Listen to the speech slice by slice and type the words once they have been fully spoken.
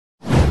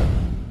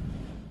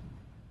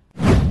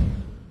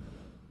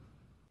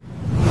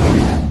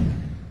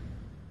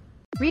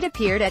Reid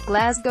appeared at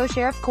Glasgow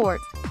Sheriff Court.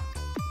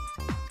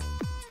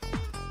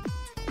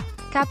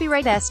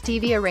 Copyright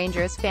STV A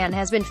Rangers fan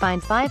has been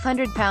fined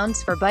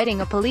 £500 for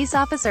biting a police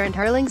officer and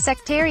hurling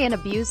sectarian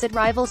abuse at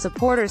rival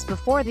supporters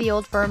before the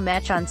Old Firm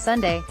match on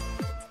Sunday.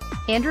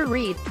 Andrew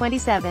Reid,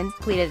 27,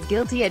 pleaded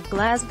guilty at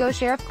Glasgow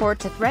Sheriff Court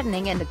to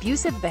threatening and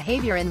abusive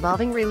behaviour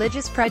involving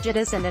religious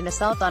prejudice and an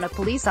assault on a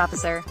police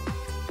officer.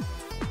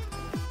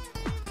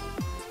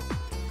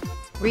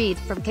 Reid,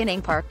 from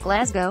Celtic Park,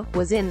 Glasgow,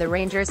 was in the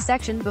Rangers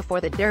section before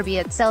the derby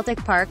at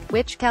Celtic Park,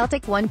 which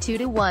Celtic won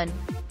 2-1.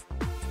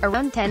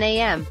 Around 10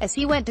 a.m., as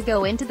he went to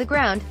go into the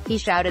ground, he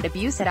shouted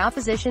abuse at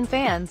opposition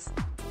fans.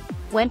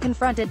 When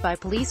confronted by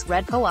police,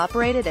 Reid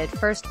cooperated at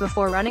first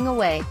before running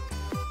away.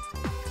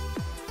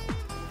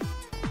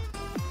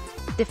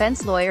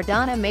 Defense lawyer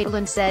Donna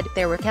Maitland said,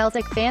 "There were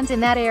Celtic fans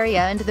in that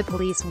area and the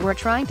police were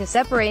trying to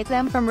separate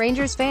them from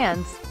Rangers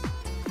fans."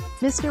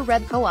 Mr.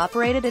 Reid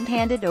cooperated and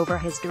handed over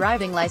his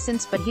driving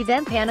license, but he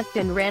then panicked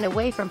and ran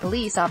away from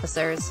police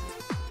officers.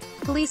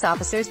 Police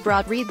officers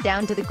brought Reid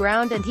down to the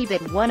ground and he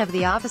bit one of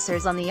the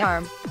officers on the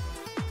arm.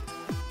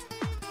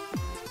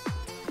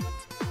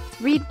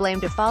 Reid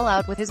blamed a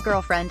fallout with his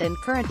girlfriend and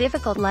current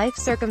difficult life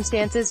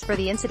circumstances for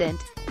the incident.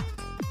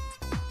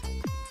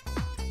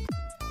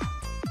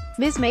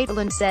 Ms.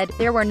 Maitland said,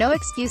 "There were no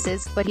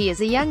excuses, but he is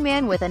a young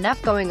man with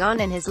enough going on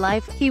in his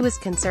life. He was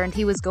concerned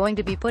he was going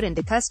to be put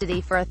into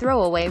custody for a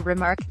throwaway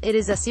remark. It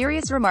is a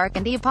serious remark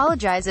and he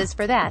apologizes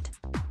for that."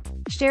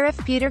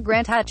 Sheriff Peter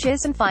Grant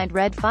Hutchison fined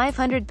Reid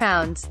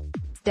 £500.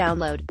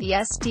 Download. The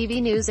STV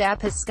News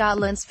app is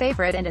Scotland's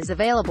favourite and is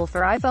available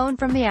for iPhone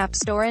from the App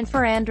Store and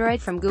for Android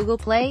from Google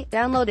Play.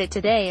 Download it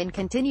today and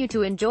continue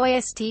to enjoy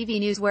STV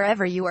News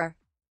wherever you are.